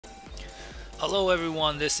Hello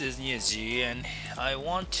everyone, this is tv-nihiaa and I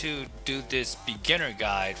want to do this beginner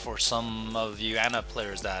guide for some of you Anna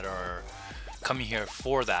players that are coming here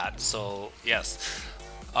for that. So yes,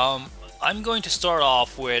 I'm going to start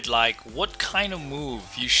off with like what kind of move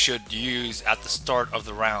you should use at the start of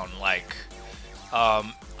the round.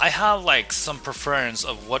 I have like some preference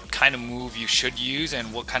of what kind of move you should use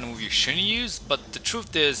and what kind of move you shouldn't use, but the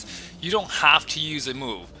truth is you don't have to use a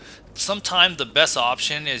move. Sometimes the best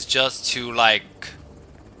option is just to like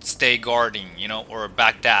stay guarding, or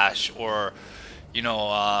backdash, or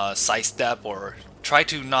side step, or try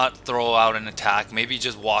to not throw out an attack. Maybe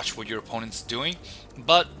just watch what your opponent's doing.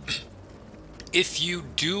 But if you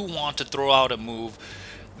do want to throw out a move,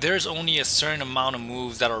 there's only a certain amount of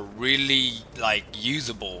moves that are really like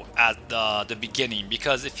usable at the beginning,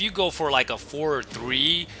 because if you go for like a 4 or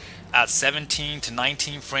 3 at 17 to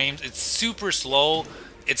 19 frames, it's super slow.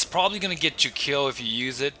 It's probably gonna get you killed if you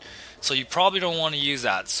use it, so you probably don't want to use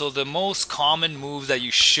that. So the most common moves that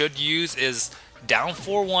you should use is down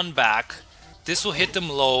 4-1 back. This will hit them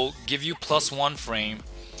low, give you +1 frame,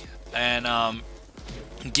 and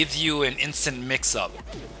give you an instant mix-up.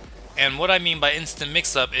 And what I mean by instant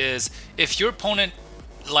mix-up is if your opponent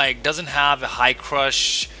like doesn't have a high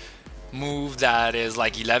crush move that is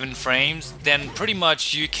like 11 frames, then pretty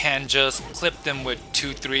much you can just clip them with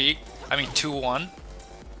 2-1.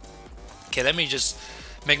 Okay, let me just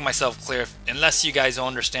make myself clear, unless you guys don't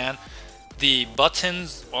understand. The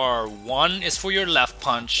buttons are 1 is for your left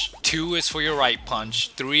punch, 2 is for your right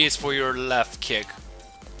punch, 3 is for your left kick,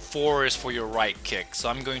 4 is for your right kick. So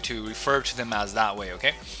I'm going to refer to them as that way,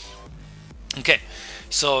 okay? Okay,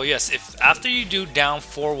 so yes, if after you do down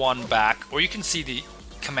 4-1 back, or you can see the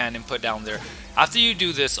command input down there, after you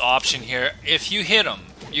do this option here, if you hit them,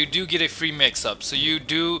 you do get a free mix-up. So you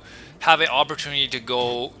do have an opportunity to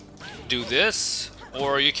go do this,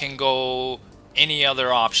 or you can go any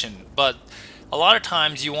other option, but a lot of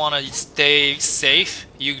times you want to stay safe.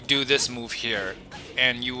 You do this move here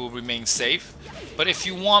and you will remain safe. But if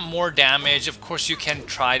you want more damage, of course you can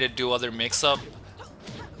try to do other mix-up,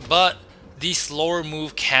 but these slower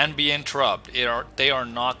move can be interrupted. They are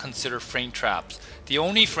not considered frame traps. The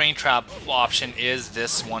only frame trap option is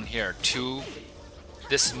this one here,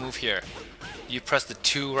 this move here. You press the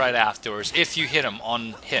 2 right afterwards if you hit them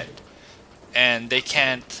on hit, and they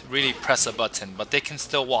can't really press a button, but they can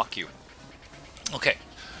still walk you. Okay,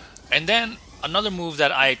 and then another move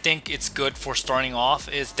that I think it's good for starting off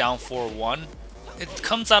is down 4-1. It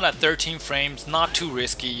comes out at 13 frames, not too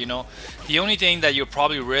risky, The only thing that you'll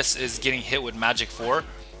probably risk is getting hit with magic 4,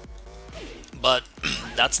 but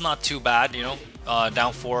that's not too bad,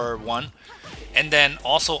 down 4-1. And then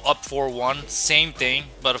also up 4-1, same thing,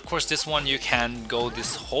 but of course this one you can go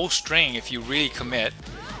this whole string if you really commit.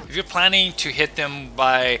 If you're planning to hit them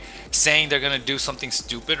by saying they're gonna do something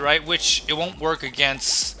stupid, right, which it won't work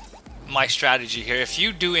against my strategy here. If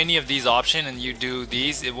you do any of these options and you do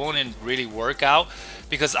these, it won't really work out,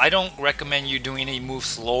 because I don't recommend you doing any move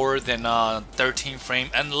slower than 13 frame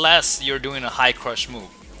unless you're doing a high crush move.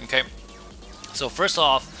 Okay, so first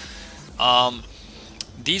off,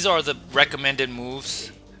 these are the recommended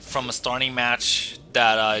moves from a starting match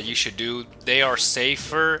that you should do. They are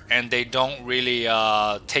safer and they don't really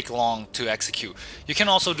take long to execute. You can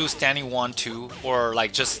also do standing 1-2, or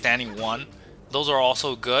like just standing 1. Those are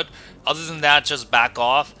also good. Other than that, just back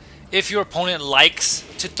off. If your opponent likes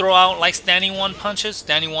to throw out like standing 1 punches,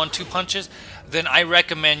 standing 1-2 punches, then I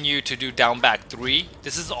recommend you to do down back 3.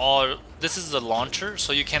 This is a launcher,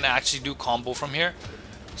 so you can actually do combo from here.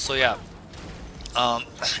 So yeah.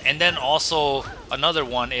 And then also another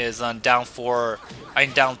one is on down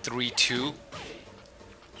 3-2.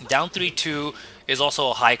 Down 3-2 is also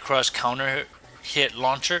a high crush counter hit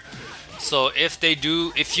launcher. So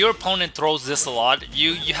if your opponent throws this a lot,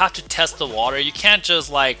 you have to test the water. You can't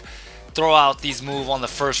just like throw out these moves on the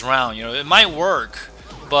first round. It might work,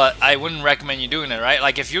 but I wouldn't recommend you doing it, right?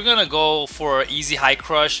 Like if you're gonna go for easy high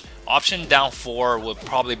crush, option down 4 would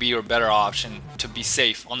probably be your better option to be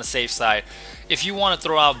safe, on the safe side. If you want to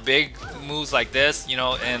throw out big moves like this,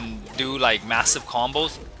 and do like massive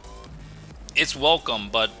combos, it's welcome,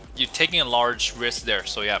 but you're taking a large risk there.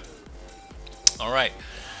 So yeah. All right.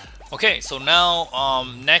 Okay, so now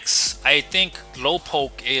next, I think low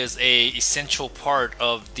poke is a essential part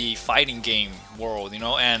of the fighting game world,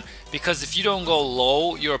 and because if you don't go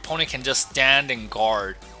low, your opponent can just stand and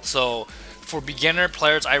guard. So for beginner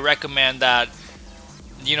players, I recommend that,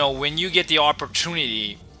 when you get the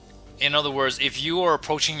opportunity, in other words, if you are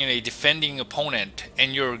approaching a defending opponent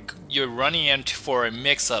and you're running in for a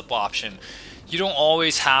mix-up option, you don't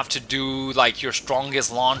always have to do like your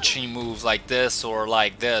strongest launching moves like this or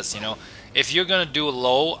like this, you know. If you're gonna do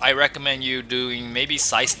low, I recommend you doing maybe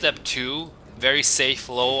sidestep 2, very safe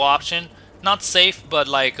low option. Not safe, but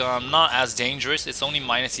like not as dangerous. It's only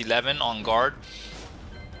 -11 on guard.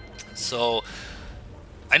 So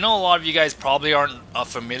I know a lot of you guys probably aren't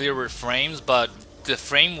familiar with frames, but the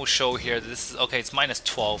frame will show here. This is okay. It's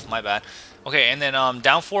 -12. My bad. Okay, and then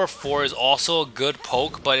down 4 is also a good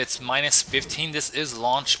poke, but it's -15. This is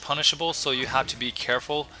launch punishable, so you have to be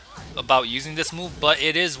careful about using this move. But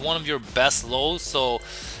it is one of your best lows, so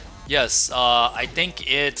yes, I think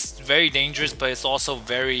it's very dangerous, but it's also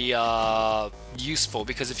very useful,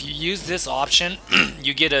 because if you use this option,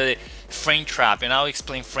 you get a frame trap, and I'll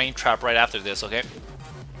explain frame trap right after this. Okay,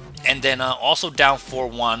 and then also down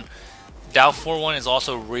 4-1. Down 4-1 is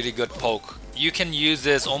also a really good poke. You can use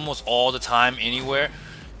this almost all the time, anywhere.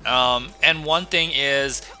 And one thing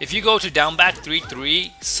is, if you go to down back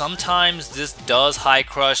 3-3, sometimes this does high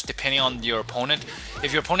crush depending on your opponent.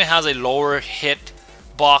 If your opponent has a lower hit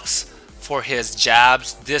box for his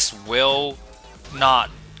jabs, this will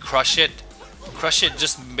not crush it. Crush it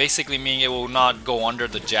just basically meaning it will not go under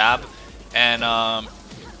the jab. And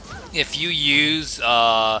if you use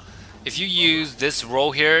this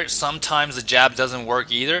row here, sometimes the jab doesn't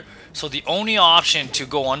work either. So the only option to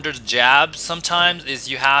go under the jab sometimes is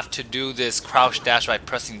you have to do this crouch dash by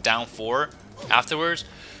pressing down 4 afterwards.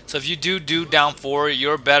 So if you do down 4,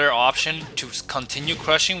 your better option to continue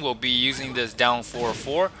crushing will be using this down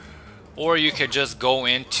 4-4, or you could just go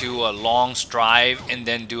into a long strive and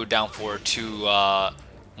then do a down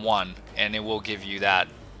 4-2-1, and it will give you that.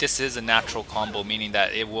 This is a natural combo, meaning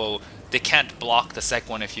that they can't block the second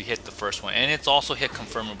one if you hit the first one, and it's also hit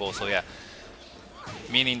confirmable. So yeah,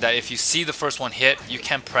 meaning that if you see the first one hit, you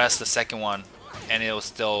can press the second one and it'll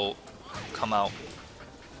still come out.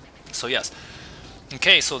 So yes.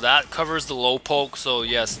 Okay, so that covers the low poke. So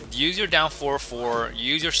yes, use your down 4-4,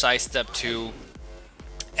 use your side step 2,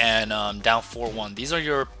 and down 4-1. These are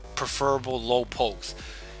your preferable low pokes.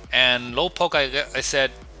 And low poke, I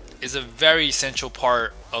said, is a very essential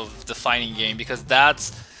part of the fighting game, because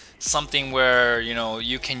that's something where, you know,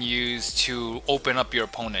 you can use to open up your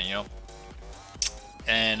opponent, you know.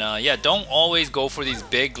 And yeah, don't always go for these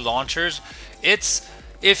big launchers. It's,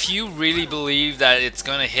 if you really believe that it's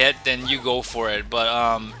gonna hit, then you go for it.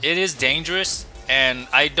 But it is dangerous, and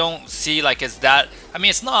I don't see like it's that. I mean,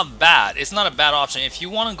 it's not bad. It's not a bad option. If you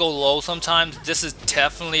want to go low sometimes, this is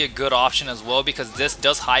definitely a good option as well, because this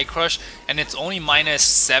does high crush, and it's only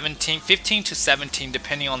 -17, 15 to 17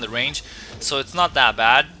 depending on the range. So it's not that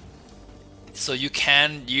bad. So you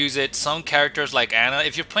can use it. Some characters like Anna,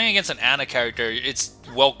 if you're playing against an Anna character, it's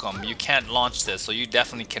welcome. You can't launch this, so you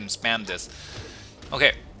definitely can spam this.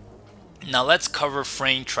 Okay, now let's cover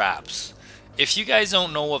frame traps. If you guys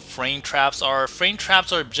don't know what frame traps are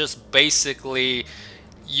just basically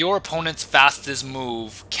your opponent's fastest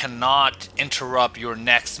move cannot interrupt your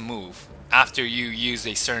next move after you use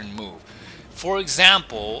a certain move. For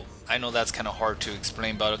example, I know that's kind of hard to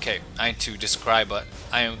explain, but okay, I need to describe, but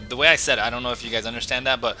the way I said it, I don't know if you guys understand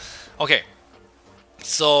that, but okay.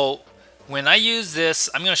 So when I use this,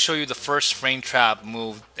 I'm going to show you the first frame trap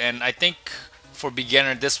move, and I think for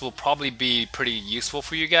beginner this will probably be pretty useful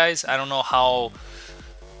for you guys. I don't know how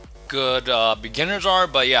good beginners are,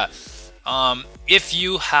 but yeah, if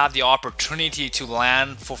you have the opportunity to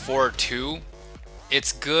land for 4-2,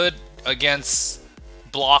 it's good against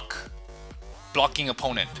blocking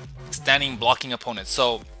opponent, standing blocking opponent.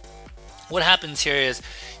 So what happens here is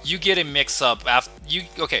you get a mix up after you.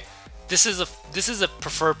 Okay, this is a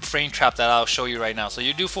preferred frame trap that I'll show you right now. So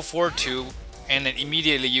you do for 4-2, and then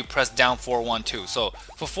immediately you press down 4-1-2. So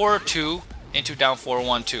for 4-2 into down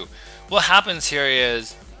 4-1-2. What happens here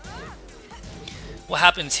is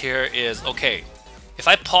okay, if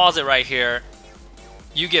I pause it right here,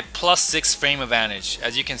 you get +6 frame advantage.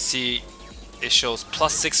 As you can see, it shows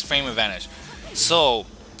 +6 frame advantage. So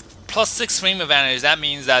 +6 frame advantage, that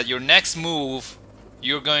means that your next move,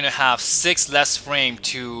 you're going to have 6 less frame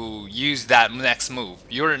to use that next move,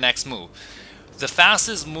 your next move. The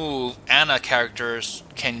fastest move Anna characters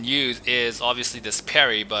can use is obviously this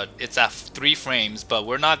parry, but it's at 3 frames, but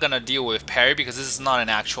we're not gonna deal with parry because this is not an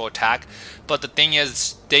actual attack. But the thing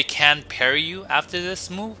is, they can parry you after this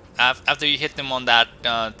move, after you hit them on that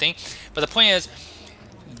thing. But the point is,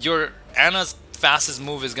 your Anna's fastest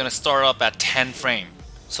move is gonna start up at 10 frame.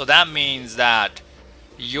 So that means that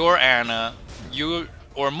your Anna,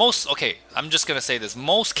 I'm just gonna say this,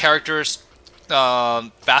 most characters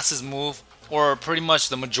fastest move, or pretty much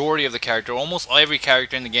the majority of the character, almost every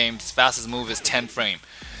character in the game's fastest move is 10 frame.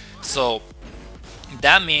 So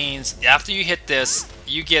that means after you hit this,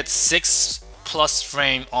 you get 6+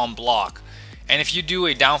 frame on block. And if you do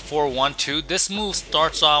a down 4-1-2, this move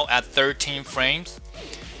starts out at 13 frames.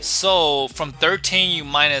 So from 13 you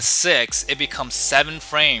minus 6, it becomes 7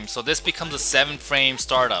 frames. So this becomes a 7-frame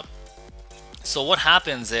startup. So what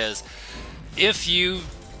happens is, if you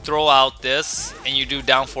throw out this and you do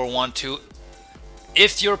down 4-1-2,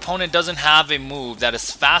 if your opponent doesn't have a move that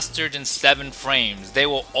is faster than 7 frames, they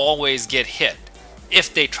will always get hit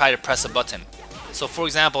if they try to press a button. So for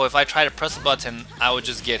example, if I try to press a button, I would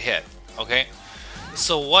just get hit. Okay,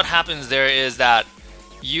 so what happens there is that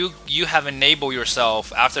you have enabled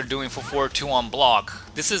yourself after doing 4-4-2 on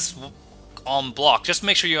block. This is on block. Just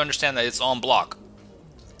make sure you understand that it's on block.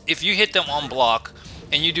 If you hit them on block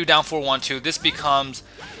and you do down 4-1-2, this becomes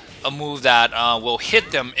a move that will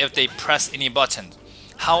hit them if they press any buttons.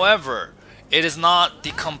 However, it is not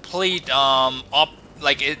the complete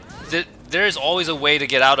there is always a way to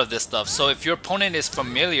get out of this stuff. So if your opponent is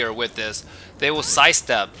familiar with this, they will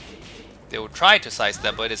sidestep. They will try to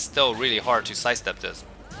sidestep, but it's still really hard to sidestep this.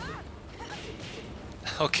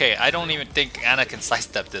 Okay, I don't even think Anna can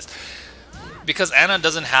sidestep this, because Anna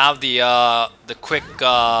doesn't have the quick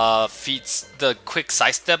the quick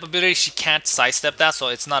sidestep ability. She can't sidestep that, so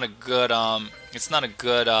it's not a good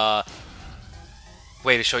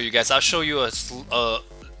way to show you guys. I'll show you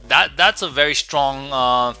that's a very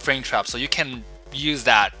strong frame trap, so you can use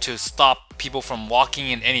that to stop people from walking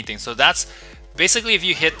in anything. So that's basically, if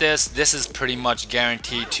you hit this, this is pretty much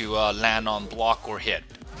guaranteed to land on block or hit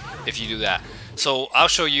if you do that. So I'll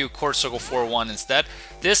show you quarter circle 4-1 instead.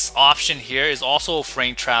 This option here is also a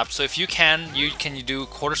frame trap, so if you can do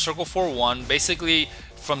quarter circle 4-1, basically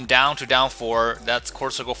from down to down 4, that's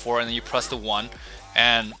quarter circle 4, and then you press the 1,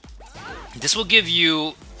 and this will give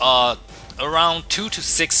you around 2 to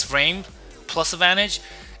 6 frame plus advantage,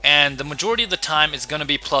 and the majority of the time it's going to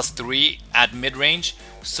be +3 at mid-range,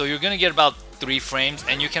 so you're going to get about 3 frames,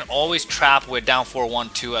 and you can always trap with down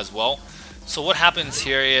 4-1-2 as well. So what happens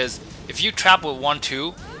here is, if you trap with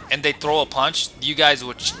 1-2 and they throw a punch, you guys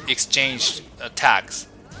would exchange attacks.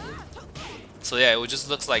 So yeah, it would just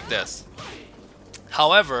looks like this.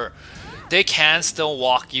 However, they can still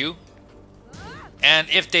walk you, and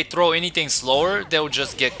if they throw anything slower, they'll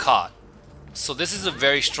just get caught. So this is a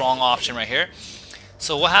very strong option right here.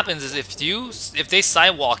 So what happens is, if they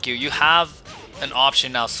sidewalk you, you have an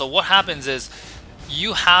option now. So what happens is,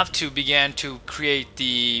 you have to begin to create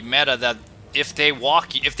the meta that if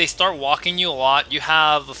they start walking you a lot, you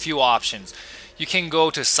have a few options. You can go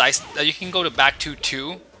to back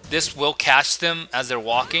 2-2. This will catch them as they're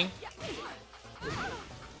walking.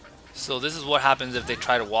 So this is what happens if they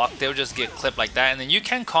try to walk. They'll just get clipped like that, and then you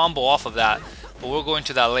can combo off of that, but we'll go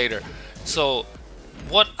into that later. So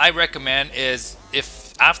what I recommend is,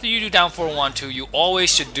 if after you do down 4-1-2, you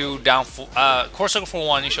always should do down quarter circle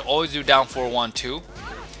 4-1. You should always do down 4-1-2.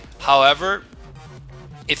 However,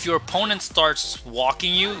 if your opponent starts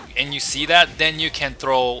walking you and you see that, then you can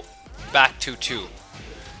throw back 2-2.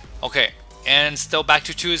 Okay, and still back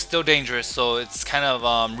 2-2 is still dangerous, so it's kind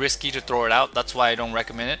of risky to throw it out. That's why I don't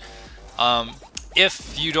recommend it.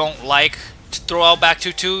 If you don't like to throw out back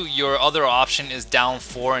 2-2, your other option is down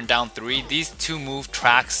 4 and down 3. These two move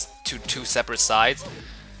tracks to 2 separate sides.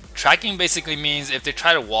 Tracking basically means if they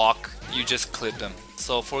try to walk, you just clip them.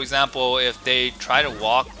 So for example, if they try to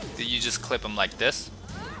walk, you just clip them like this.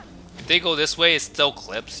 If they go this way, it still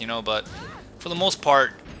clips, you know, but for the most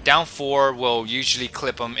part, down 4 will usually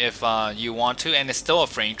clip them if you want to, and it's still a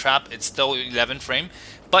frame trap. It's still 11 frame,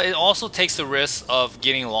 but it also takes the risk of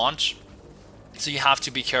getting launched, so you have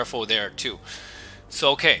to be careful there too.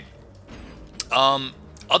 So okay,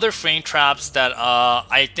 other frame traps that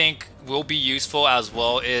I think will be useful as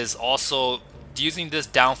well is also using this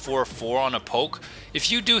down 4-4 on a poke.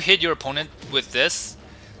 If you do hit your opponent with this,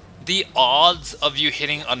 the odds of you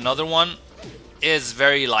hitting another one is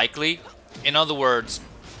very likely. In other words,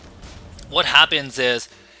 what happens is,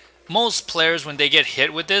 most players, when they get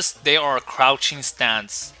hit with this, they are a crouching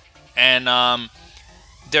stance, and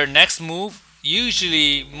their next move,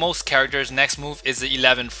 usually most characters' next move is the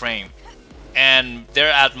 11 frame, and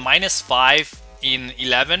they're at -5 in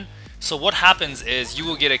 11. So what happens is, you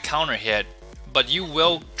will get a counter hit, but you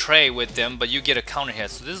will tray with them, but you get a counter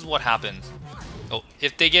hit. So this is what happens. Oh,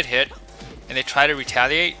 if they get hit and they try to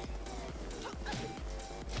retaliate,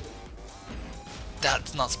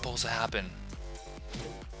 that's not supposed to happen.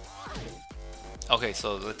 Okay,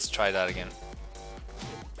 so let's try that again.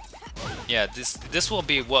 Yeah, this will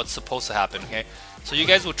be what's supposed to happen. Okay, so you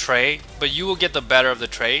guys will tray, but you will get the better of the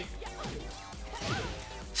tray.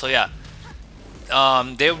 So yeah,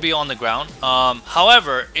 they will be on the ground.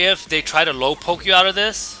 However, if they try to low poke you out of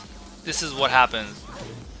this, this is what happens.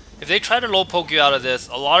 if they try to low poke you out of this,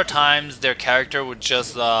 a lot of times their character would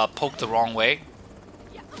just poke the wrong way.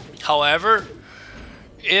 However,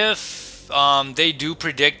 if they do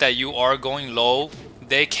predict that you are going low,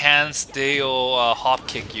 they can still hop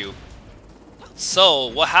kick you. So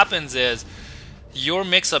what happens is your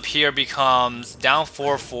mix up here becomes down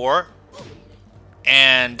 4-4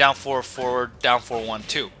 and down 4-4, down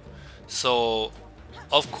 4-1-2. So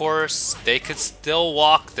of course they could still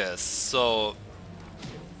walk this. So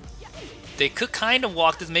they could kind of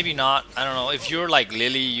walk this, maybe not. I don't know. If you're like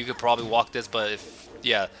Lily, you could probably walk this, but if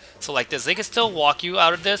yeah, so like this, they can still walk you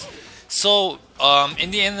out of this. So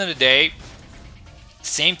in the end of the day,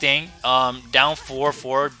 same thing. Down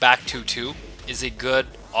 4-4, back 2-2 is a good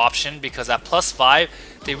option because at +5,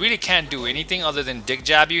 they really can't do anything other than dig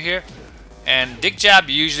jab you here. And dig jab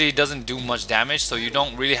usually doesn't do much damage, so you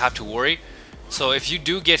don't really have to worry. So if you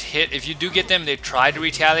do get hit, if you do get them, they try to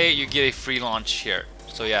retaliate, you get a free launch here.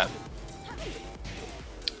 So yeah.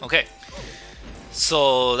 Okay.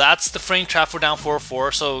 So that's the frame trap for down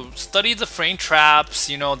 4-4. So study the frame traps,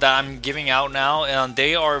 you know, that I'm giving out now, and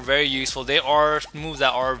they are very useful. They are moves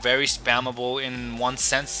that are very spammable in one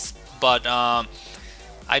sense, but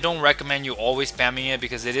I don't recommend you always spamming it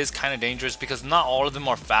because it is kind of dangerous because not all of them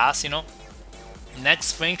are fast, you know.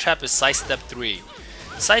 Next frame trap is side step 3.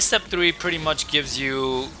 Side step 3 pretty much gives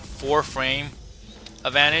you 4 frame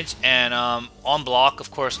advantage, and on block,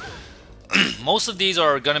 of course. Most of these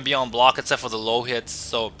are gonna be on block except for the low hits,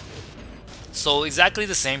 so exactly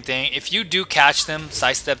the same thing. If you do catch them,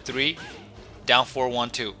 side step 3, down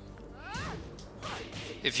 4-1-2.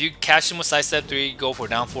 If you catch them with side step 3, go for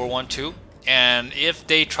down 4-1-2. And if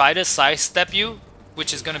they try to sidestep you,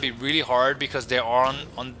 which is gonna be really hard because they're on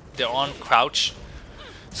crouch.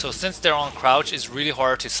 So since they're on crouch, it's really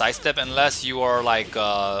hard to sidestep unless you are like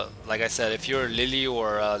I said, if you're Lily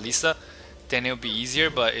or Lisa, then it'll be easier.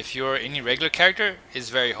 But if you're any regular character, it's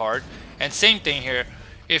very hard. And same thing here.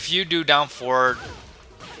 If you do down 4,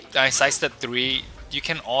 side step 3, you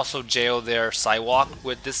can also jail their sidewalk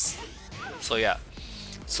with this. So yeah.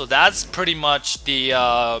 So that's pretty much the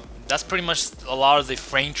a lot of the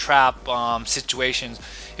frame trap situations.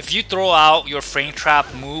 If you throw out your frame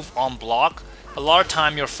trap move on block, a lot of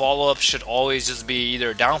time your follow-up should always just be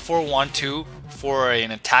either down 4-1-2 for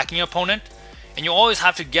an attacking opponent, and you always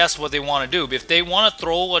have to guess what they want to do. If they want to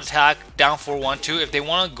throw attack down 4-1-2, if they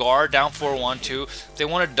want to guard down 4-1-2, if they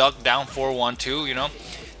want to duck down 4-1-2, you know,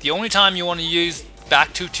 the only time you want to use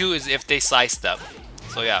back 2-2 is if they sidestep.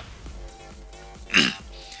 So yeah.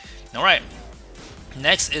 Alright.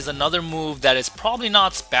 Next is another move that is probably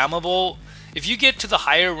not spammable. If you get to the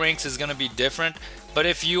higher ranks, it's going to be different. But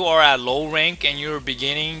if you are at low rank and you're a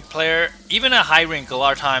beginning player, even at high rank, a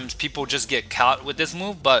lot of times people just get caught with this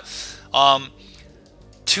move. But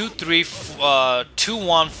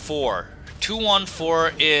 2-1-4.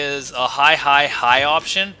 2-1-4 is a high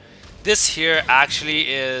option. This here actually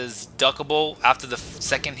is duckable after the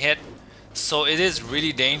second hit. So it is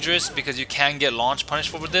really dangerous because you can get launch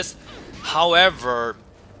punished for this. However,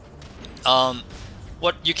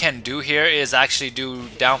 what you can do here is actually do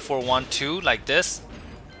down 4-1-2 like this,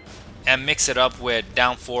 and mix it up with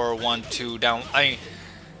down 4-1-2 down. I mean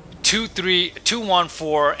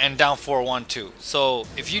 2-1-4 and down 4-1-2. So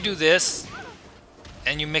if you do this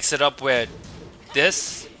and you mix it up with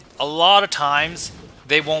this, a lot of times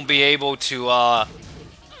they won't be able to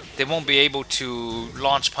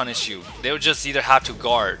launch punish you. They'll just either have to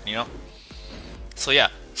guard, you know. So yeah.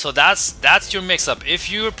 So that's your mix-up. If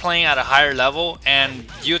you're playing at a higher level and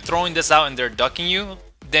you're throwing this out and they're ducking you,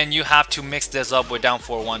 then you have to mix this up with down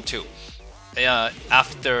 4-1-2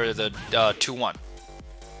 after the 2-1.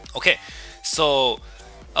 Okay, so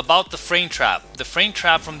about the frame trap. The frame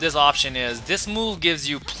trap from this option is this move gives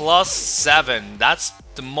you +7. That's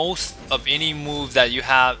the most of any move that you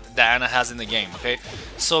have that Ana has in the game. Okay,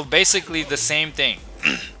 so basically the same thing.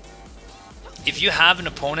 If you have an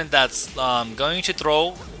opponent that's going to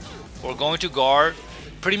throw or going to guard,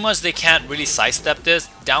 pretty much they can't really sidestep this.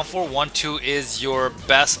 Down 4-1-2 is your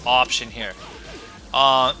best option here.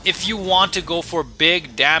 If you want to go for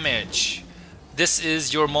big damage, this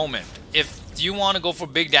is your moment. If you want to go for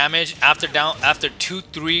big damage after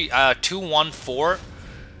 2-1-4,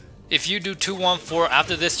 if you do 2-1-4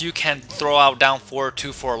 after this, you can throw out down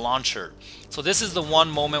 4-2 for a launcher. So this is the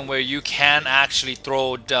one moment where you can actually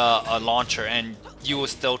throw a launcher and you will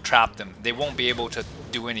still trap them. They won't be able to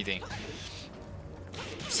do anything.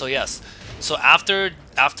 So yes, so after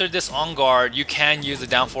this on guard, you can use the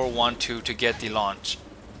down 4-1-2 to get the launch.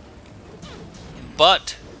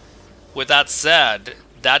 But with that said,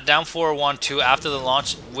 that down 4-1-2 after the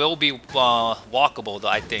launch will be walkable though,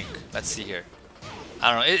 I think. Let's see here.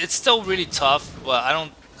 I don't know. It's still really tough, but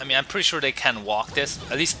I mean, I'm pretty sure they can walk this,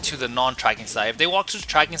 at least to the non-tracking side. If they walk to the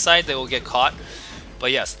tracking side, they will get caught.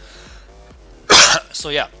 But yes. So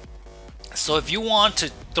yeah. So if you want to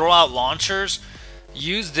throw out launchers,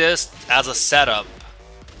 use this as a setup,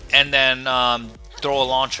 and then throw a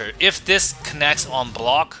launcher. If this connects on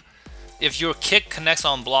block, if your kick connects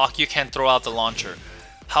on block, you can throw out the launcher.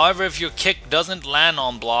 However, if your kick doesn't land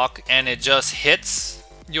on block and it just hits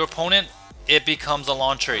your opponent, it becomes a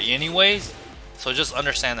launcher anyways. So just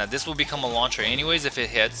understand that this will become a launcher anyways if it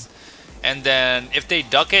hits. And then if they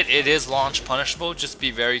duck it, it is launch punishable. Just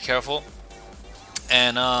be very careful.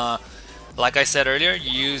 And like I said earlier,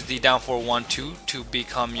 you use the down 4-1-2 to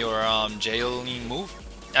become your jailing move,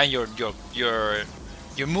 and your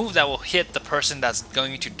move that will hit the person that's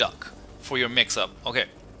going to duck for your mix-up. Okay.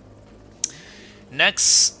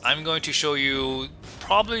 Next, I'm going to show you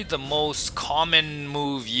probably the most common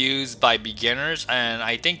move used by beginners, and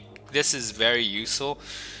I think this is very useful.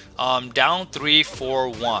 Down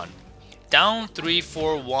 3-4-1. Down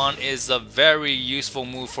 3-4-1 is a very useful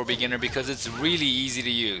move for beginner because it's really easy to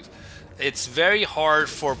use. It's very hard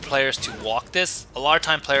for players to walk this. A lot of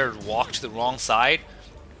time players walk to the wrong side.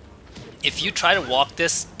 If you try to walk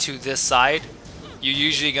this to this side, you're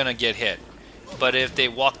usually gonna get hit. But if they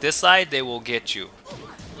walk this side, they will get you.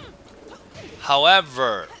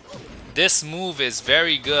 However, this move is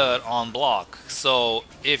very good on block. So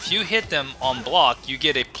if you hit them on block, you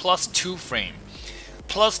get a +2 frame.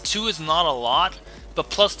 +2 is not a lot, but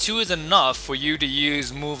 +2 is enough for you to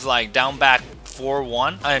use moves like down back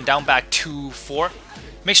 4-1 and down back 2-4.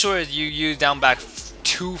 Make sure you use down back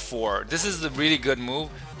 2-4. This is a really good move.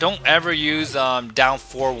 Don't ever use down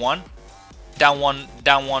 4-1, down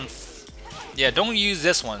 1. Yeah, don't use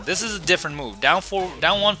this one. This is a different move. Down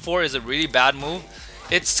 1-4 is a really bad move.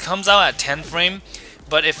 It comes out at 10 frame,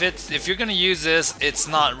 but if you're gonna use this, it's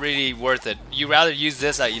not really worth it. You rather use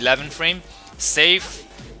this at 11 frame. Safe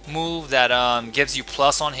move that gives you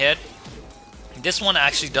plus on hit. This one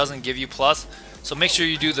actually doesn't give you plus, so make sure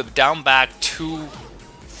you do the down back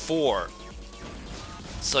 2-4.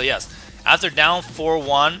 So yes, after down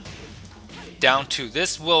 4-1, down 2,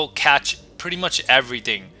 this will catch pretty much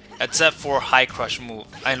everything except for high crush move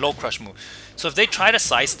and low crush move. So if they try to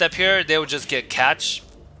sidestep here, they will just get catch.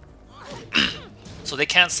 So they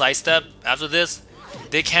can't sidestep after this.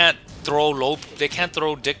 They can't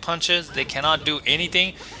throw dick punches. They cannot do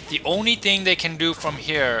anything. The only thing they can do from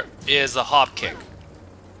here is a hop kick.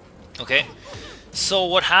 Okay? So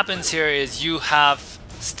what happens here is you have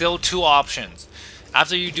still two options.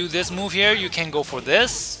 After you do this move here, you can go for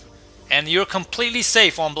this, and you're completely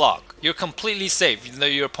safe on block. You're completely safe.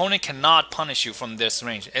 Your opponent cannot punish you from this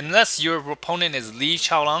range. Unless your opponent is Lee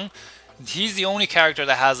Chaolong, he's the only character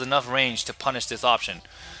that has enough range to punish this option.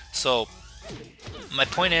 So my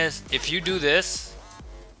point is, if you do this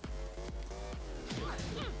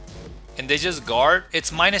and they just guard, it's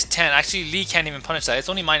 -10. Actually, Lee can't even punish that. It's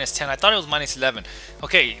only -10. I thought it was -11.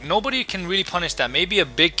 Okay, nobody can really punish that. Maybe a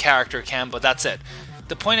big character can, but that's it.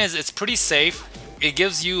 The point is, it's pretty safe. It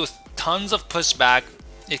gives you tons of pushback.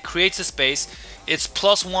 It creates a space. It's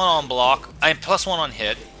 +1 on block and +1 on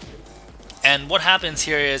hit. And what happens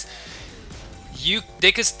here is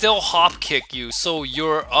they could still hop kick you. So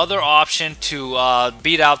your other option to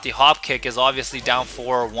beat out the hop kick is obviously down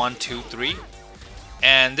 4-1, 2, 3.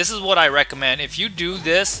 And this is what I recommend. If you do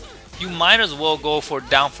this, you might as well go for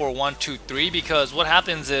down 4-1, 2, 3, because what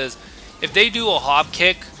happens is if they do a hop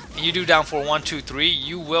kick and you do down 4-1, 2, 3,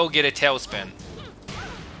 you will get a tailspin.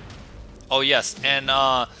 Oh yes, and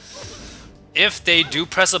if they do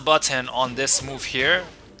press a button on this move here,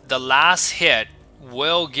 the last hit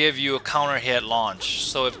will give you a counter hit launch.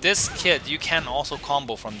 So if this hit, you can also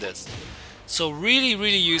combo from this. So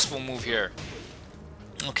really useful move here.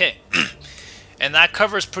 Okay, and that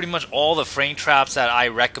covers pretty much all the frame traps that I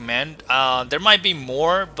recommend. There might be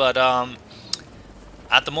more, but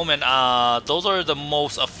at the moment, those are the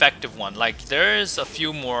most effective one. Like there's a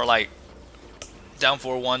few more, like down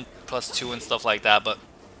 4-1 +2 and stuff like that, but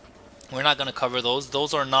we're not gonna cover those.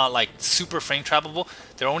 Those are not like super frame trappable.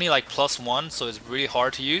 They're only like +1, so it's really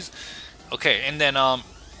hard to use. Okay, and then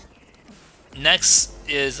next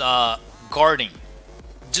is guarding.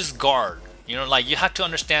 Just guard. You know, like you have to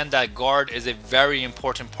understand that guard is a very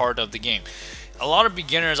important part of the game. A lot of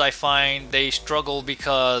beginners, I find, they struggle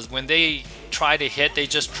because when they try to hit, they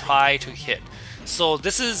just try to hit. So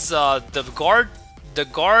this is the guard. The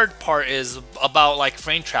guard part is about like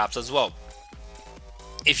frame traps as well.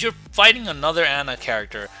 If you're fighting another Ana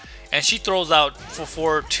character and she throws out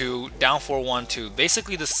 4-4-2, down 4-1-2,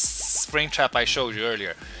 basically the frame trap I showed you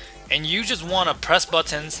earlier, and you just want to press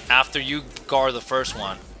buttons after you guard the first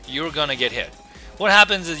one, you're gonna get hit. What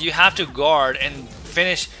happens is you have to guard and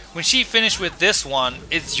finish. When she finished with this one,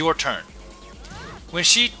 it's your turn. When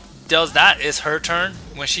she does that, it's her turn.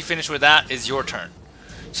 When she finished with that, it's your turn.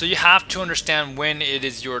 So you have to understand when it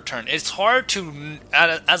is your turn. It's hard to,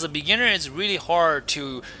 as a beginner, it's really hard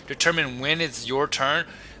to determine when it's your turn.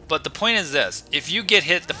 But the point is this: if you get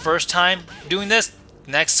hit the first time doing this,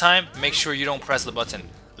 next time make sure you don't press the button.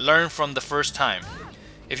 Learn from the first time.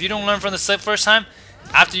 If you don't learn from the first time,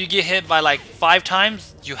 after you get hit by like 5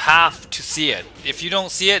 times, you have to see it. If you don't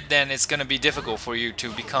see it, then it's gonna be difficult for you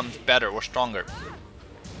to become better or stronger.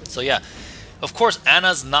 So yeah, of course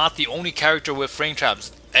Anna's not the only character with frame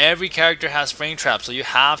traps. Every character has frame traps, so you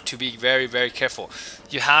have to be very, very careful.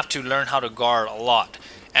 You have to learn how to guard a lot.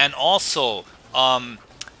 And also,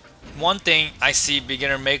 one thing I see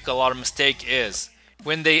beginner make a lot of mistake is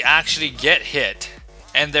when they actually get hit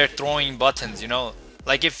and they're throwing buttons. You know,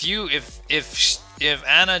 like if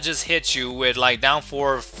Anna just hits you with like down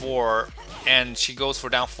 4-4 and she goes for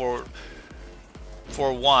down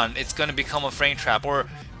 4-1, it's gonna become a frame trap.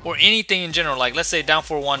 Or anything in general, like let's say down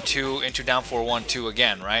 4-1-2 into down 4-1-2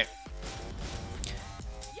 again, right?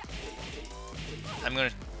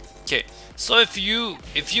 Okay, so if you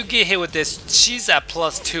get hit with this, she's at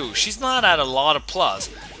 +2. She's not at a lot of plus,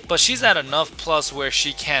 but she's at enough plus where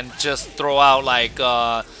she can just throw out like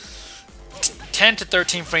 10 to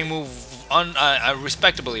 13 frame move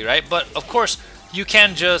respectably, right? But of course, you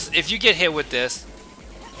can just, if you get hit with this,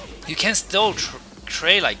 you can still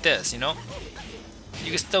trade like this, you know? You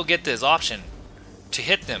can still get this option to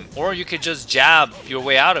hit them, or you could just jab your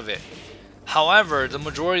way out of it. However, the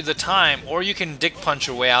majority of the time, or you can dick punch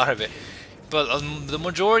your way out of it, but the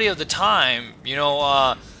majority of the time, you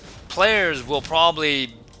know, players will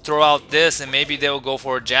probably throw out this and maybe they'll go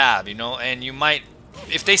for a jab, you know, and you might,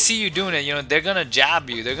 if they see you doing it, you know, they're gonna jab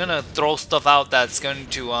you, they're gonna throw stuff out that's going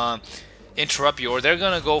to interrupt you, or they're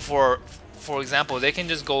gonna go for example, they can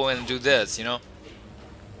just go and do this, you know.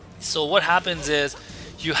 So what happens is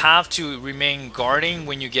you have to remain guarding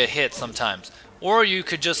when you get hit sometimes, or you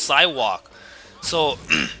could just sidewalk. So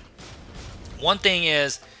one thing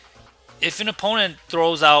is, if an opponent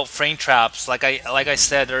throws out frame traps, like I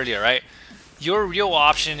said earlier, right? Your real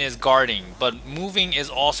option is guarding, but moving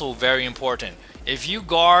is also very important. If you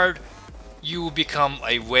guard, you become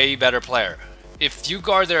a way better player. If you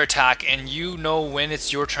guard their attack and you know when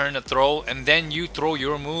it's your turn to throw, and then you throw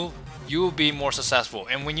your move, you will be more successful.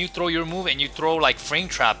 And when you throw your move and you throw like frame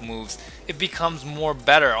trap moves, it becomes more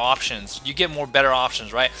better options. You get more better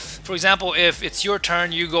options, right? For example, if it's your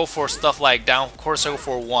turn, you go for stuff like down quarter circle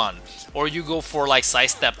for 1, or you go for like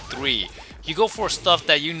sidestep 3. You go for stuff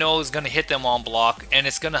that you know is gonna hit them on block, and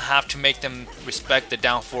it's gonna have to make them respect the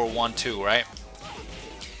down 4-1-2, right?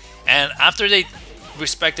 And after they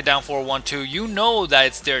respect the down 4-1-2, you know that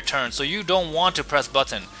it's their turn, so you don't want to press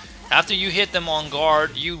button. After you hit them on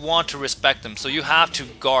guard, you want to respect them, so you have to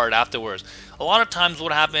guard afterwards. A lot of times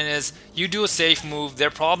what happens is you do a safe move, they're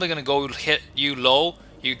probably going to go hit you low,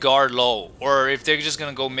 you guard low. Or if they're just going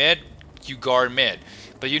to go mid, you guard mid.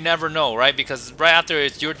 But you never know, right? Because right after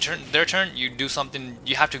it's your turn, their turn, you do something,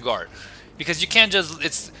 you have to guard. Because you can't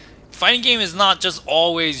just, fighting game is not just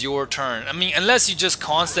always your turn. I mean, unless you just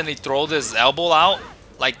constantly throw this elbow out,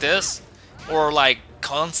 like this, or like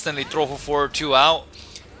constantly throw forward 2 out,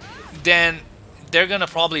 then they're gonna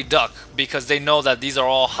probably duck because they know that these are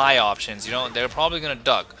all high options, you know, they're probably gonna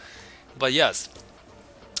duck. But yes,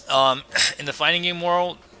 in the fighting game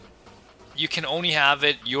world, you can only have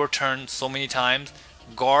it your turn so many times.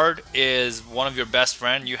 Guard is one of your best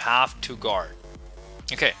friend. You have to guard.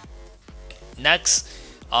 Okay, next,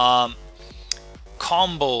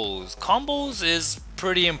 combos is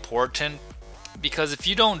pretty important, because if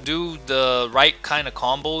you don't do the right kind of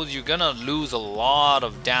combos, you're gonna lose a lot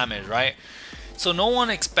of damage, right? So no one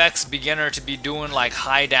expects beginner to be doing like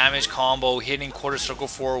high damage combo, hitting quarter circle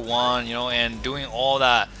 4-1, you know, and doing all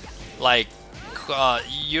that. Like,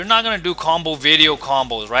 you're not gonna do combo video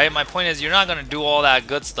combos, right? My point is, you're not gonna do all that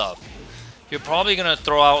good stuff. You're probably gonna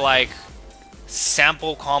throw out like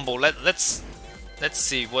sample combo. Let's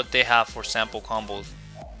see what they have for sample combos.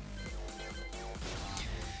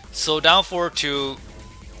 So down 4-2,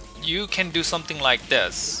 you can do something like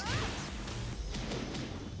this.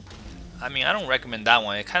 I mean, I don't recommend that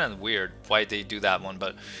one. It's kind of weird why they do that one,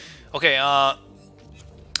 but okay.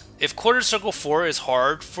 If quarter circle 4 is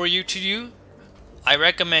hard for you to do, I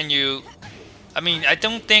recommend you. I mean, I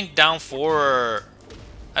don't think down 4.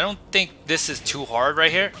 I don't think this is too hard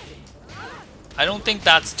right here. I don't think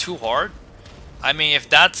that's too hard. I mean, if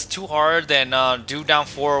that's too hard, then do down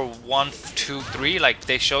 4, 1, 2, 3, like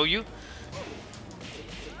they show you,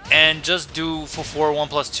 and just do for 4, 1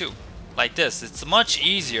 plus 2, like this. It's a much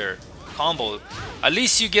easier combo. At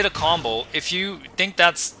least you get a combo. If you think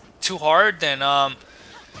that's too hard, then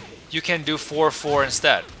you can do 4, 4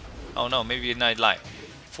 instead. Oh no, maybe I'd lie.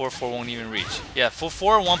 4, 4 won't even reach. Yeah, for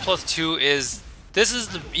 4, 1 plus 2 is, this is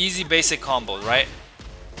the easy basic combo, right?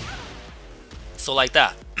 So like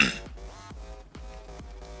that.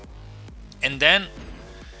 And then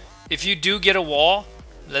if you do get a wall,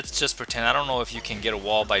 let's just pretend. I don't know if you can get a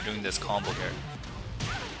wall by doing this combo here.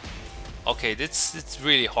 Okay, it's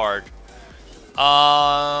really hard.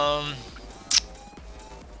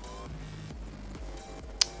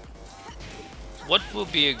 What will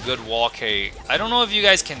be a good wall carry? I don't know if you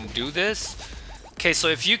guys can do this. Okay, so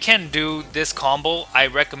if you can do this combo, I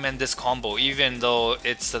recommend this combo, even though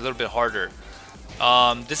it's a little bit harder.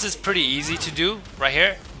 This is pretty easy to do right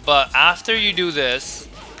here. But after you do this,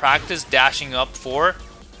 practice dashing up 4.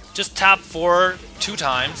 Just tap 4 2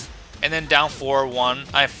 times, and then down 4 1.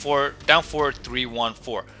 Down 4 3 1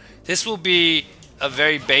 4. This will be a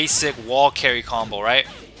very basic wall carry combo, right?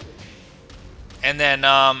 And then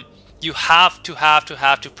you have to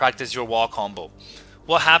practice your wall combo.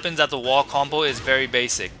 What happens at the wall combo is very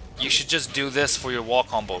basic. You should just do this for your wall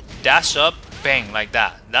combo. Dash up, bang, like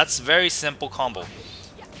that. That's very simple combo.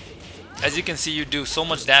 As you can see, you do so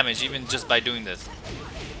much damage even just by doing this.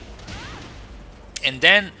 And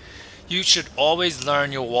then you should always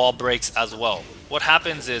learn your wall breaks as well. What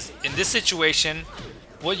happens is, in this situation,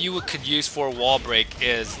 what you could use for a wall break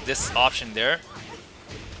is this option there.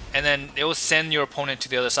 And then it will send your opponent to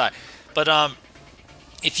the other side. But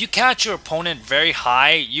if you catch your opponent very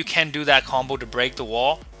high, you can do that combo to break the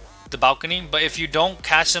wall, the balcony. But if you don't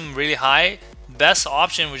catch them really high, best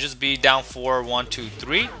option would just be down 4 1 2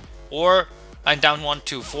 3, or down 1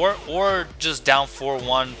 2 4, or just down 4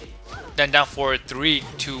 1, then down 4 3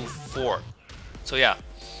 2 4. So yeah,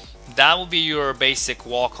 that will be your basic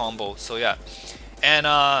wall combo. So yeah, and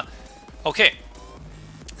okay.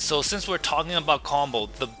 So since we're talking about combo,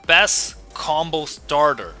 the best combo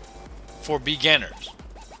starter for beginners,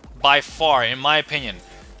 by far, in my opinion,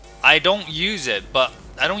 I don't use it, but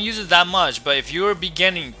I don't use it that much. But if you're a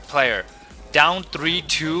beginning player, down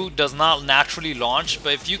 3-2 does not naturally launch.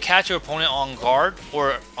 But if you catch your opponent on guard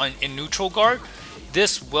or in neutral guard,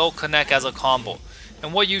 this will connect as a combo.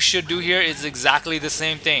 And what you should do here is exactly the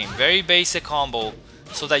same thing. Very basic combo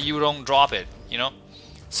so that you don't drop it, you know.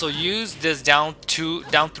 So use this down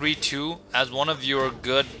 3-2 as one of your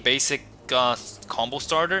good basic combo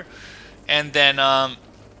starter. And then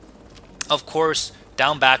of course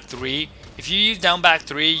down back 3. If you use down back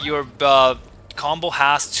 3, your combo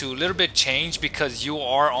has to a little bit change because you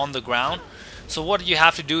are on the ground. So what you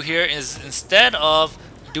have to do here is, instead of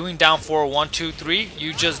doing down 4 1 2 3,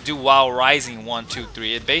 you just do while rising 1 2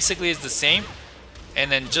 3. It basically is the same, and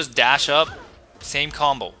then just dash up, same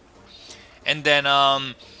combo. And then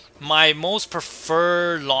my most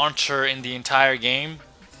preferred launcher in the entire game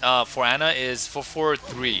for Ana is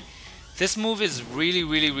 4-4-3. This move is really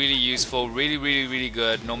useful, really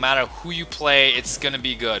good. No matter who you play, it's gonna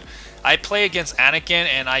be good. I play against Anakin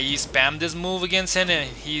and I spam this move against him, and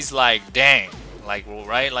he's like, dang, like,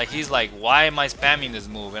 right? Like, he's like, why am I spamming this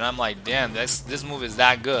move? And I'm like, damn, this move is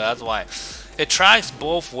that good. That's why. It tracks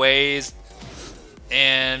both ways,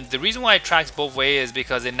 and the reason why it tracks both ways is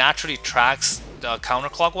because it naturally tracks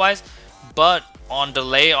counterclockwise, but on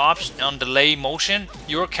delay motion,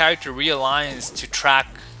 your character realigns to track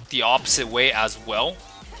the opposite way as well.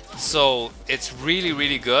 So it's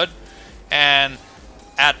really good. And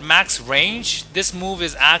at max range, this move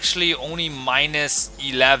is actually only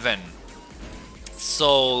 -11.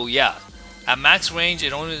 So yeah, at max range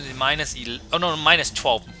it only is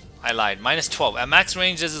 -12. I lied, -12. At max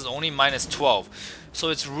range this is only -12. So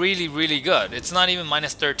it's really good. It's not even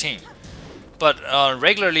 -13. But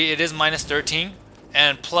regularly it is -13.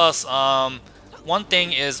 And plus one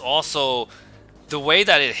thing is also the way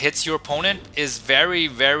that it hits your opponent is very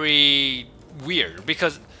weird,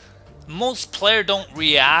 because most players don't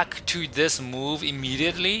react to this move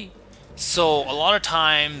immediately. So a lot of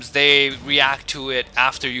times they react to it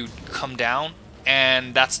after you come down,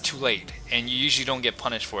 and that's too late, and you usually don't get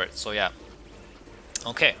punished for it. So yeah.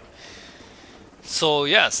 Okay. So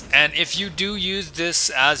yes, and if you do use this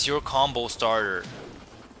as your combo starter,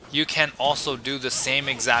 you can also do the same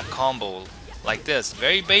exact combo like this.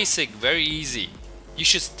 Very basic, very easy. You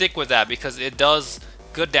should stick with that because it does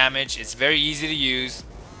good damage. It's very easy to use.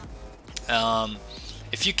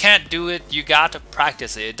 If you can't do it, you got to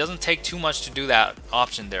practice it. It doesn't take too much to do that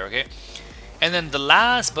option there, okay? And then the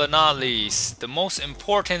last but not least, the most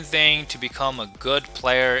important thing to become a good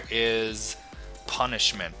player is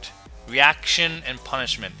punishment. Reaction and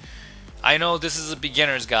punishment. I know this is a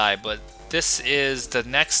beginner's guide, but this is the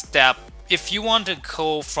next step. If you want to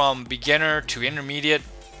go from beginner to intermediate,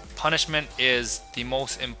 punishment is the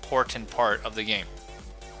most important part of the game.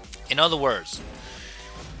 In other words,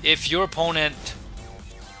 if your opponent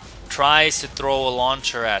tries to throw a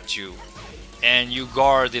launcher at you and you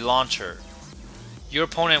guard the launcher, your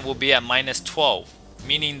opponent will be at -12,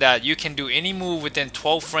 meaning that you can do any move within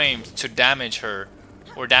 12 frames to damage her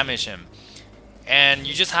or damage him. And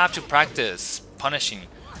you just have to practice punishing.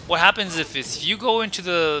 What happens if you go into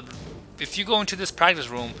this practice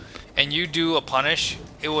room and you do a punish,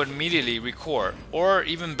 it would immediately record. Or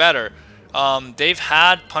even better, they've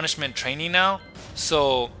had punishment training now,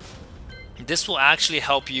 so this will actually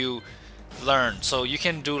help you learn. So you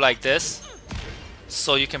can do like this,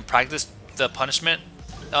 so you can practice the punishment.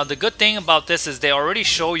 The good thing about this is they already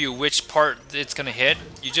show you which part it's gonna hit.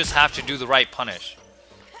 You just have to do the right punish.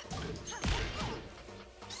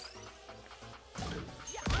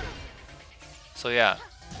 So yeah.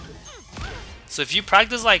 So if you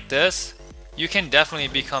practice like this, you can definitely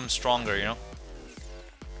become stronger, you know.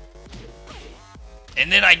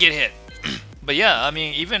 And then I get hit. But yeah, I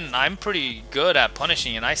mean, even I'm pretty good at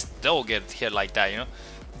punishing and I still get hit like that, you know.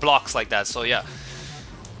 Blocks like that, so yeah.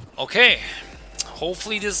 Okay.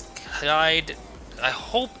 Hopefully this guide, I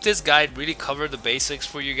hope this guide really covered the basics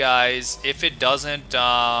for you guys. If it doesn't,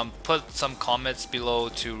 put some comments below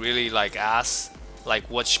to really like ask like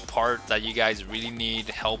which part that you guys really need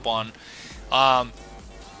help on.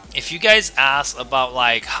 If you guys ask about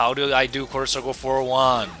like how do I do quarter circle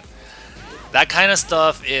 401, that kind of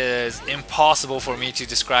stuff is impossible for me to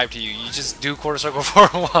describe to you. You just do quarter circle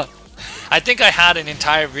 401. I think I had an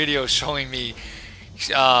entire video showing me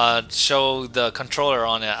show the controller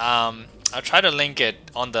on it. I'll try to link it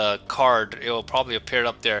on the card. It will probably appear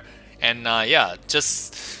up there. And yeah,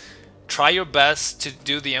 just try your best to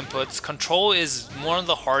do the inputs. Control is one of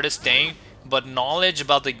the hardest thing, but knowledge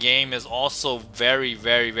about the game is also very,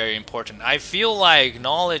 very, very important. I feel like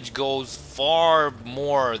knowledge goes far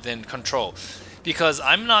more than control, because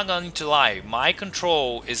I'm not going to lie, my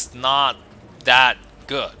control is not that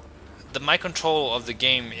good. My control of the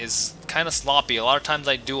game is kind of sloppy. A lot of times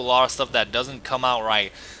I do a lot of stuff that doesn't come out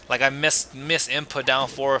right. Like I miss input down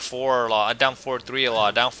 4-4 a lot, down 4-3 a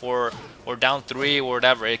lot, down 4 or down 3 or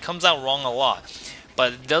whatever. It comes out wrong a lot.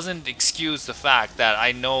 But it doesn't excuse the fact that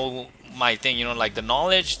I know my thing, you know, like the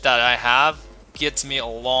knowledge that I have gets me a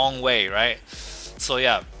long way, right? So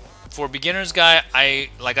yeah, for beginners guy,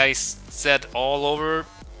 like I said all over,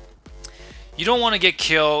 you don't want to get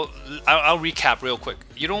killed. I'll recap real quick.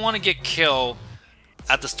 You don't want to get killed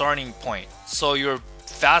at the starting point. So your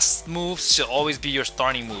fast moves should always be your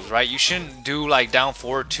starting moves, right? You shouldn't do like down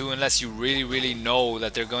 4-2 unless you really, really know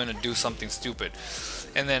that they're going to do something stupid.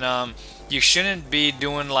 And then you shouldn't be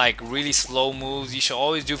doing like really slow moves. You should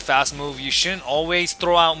always do fast moves. You shouldn't always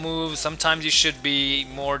throw out moves. Sometimes you should be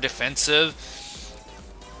more defensive.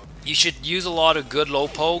 You should use a lot of good low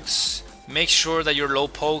pokes. Make sure that your low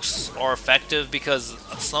pokes are effective, because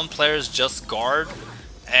some players just guard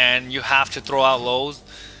and you have to throw out lows.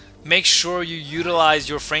 Make sure you utilize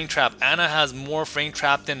your frame trap. Anna has more frame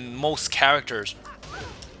trap than most characters.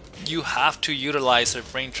 You have to utilize her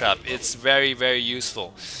frame trap. It's very, very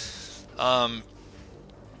useful.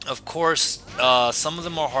 Of course, some of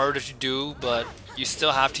them are harder to do, but you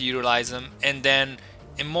still have to utilize them. And then,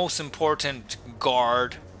 and most important,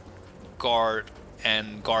 guard,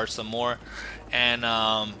 and guard some more. And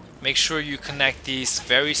make sure you connect these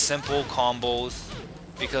very simple combos,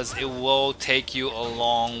 because it will take you a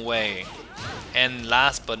long way. And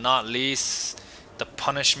last but not least, the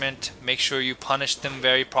punishment. Make sure you punish them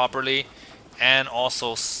very properly. And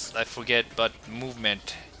also, I forget, but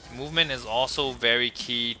movement. Movement is also very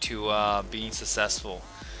key to being successful.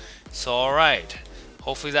 So alright,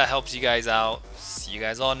 hopefully that helps you guys out. See you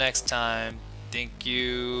guys all next time. Thank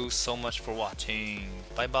you so much for watching.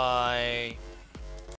 Bye bye.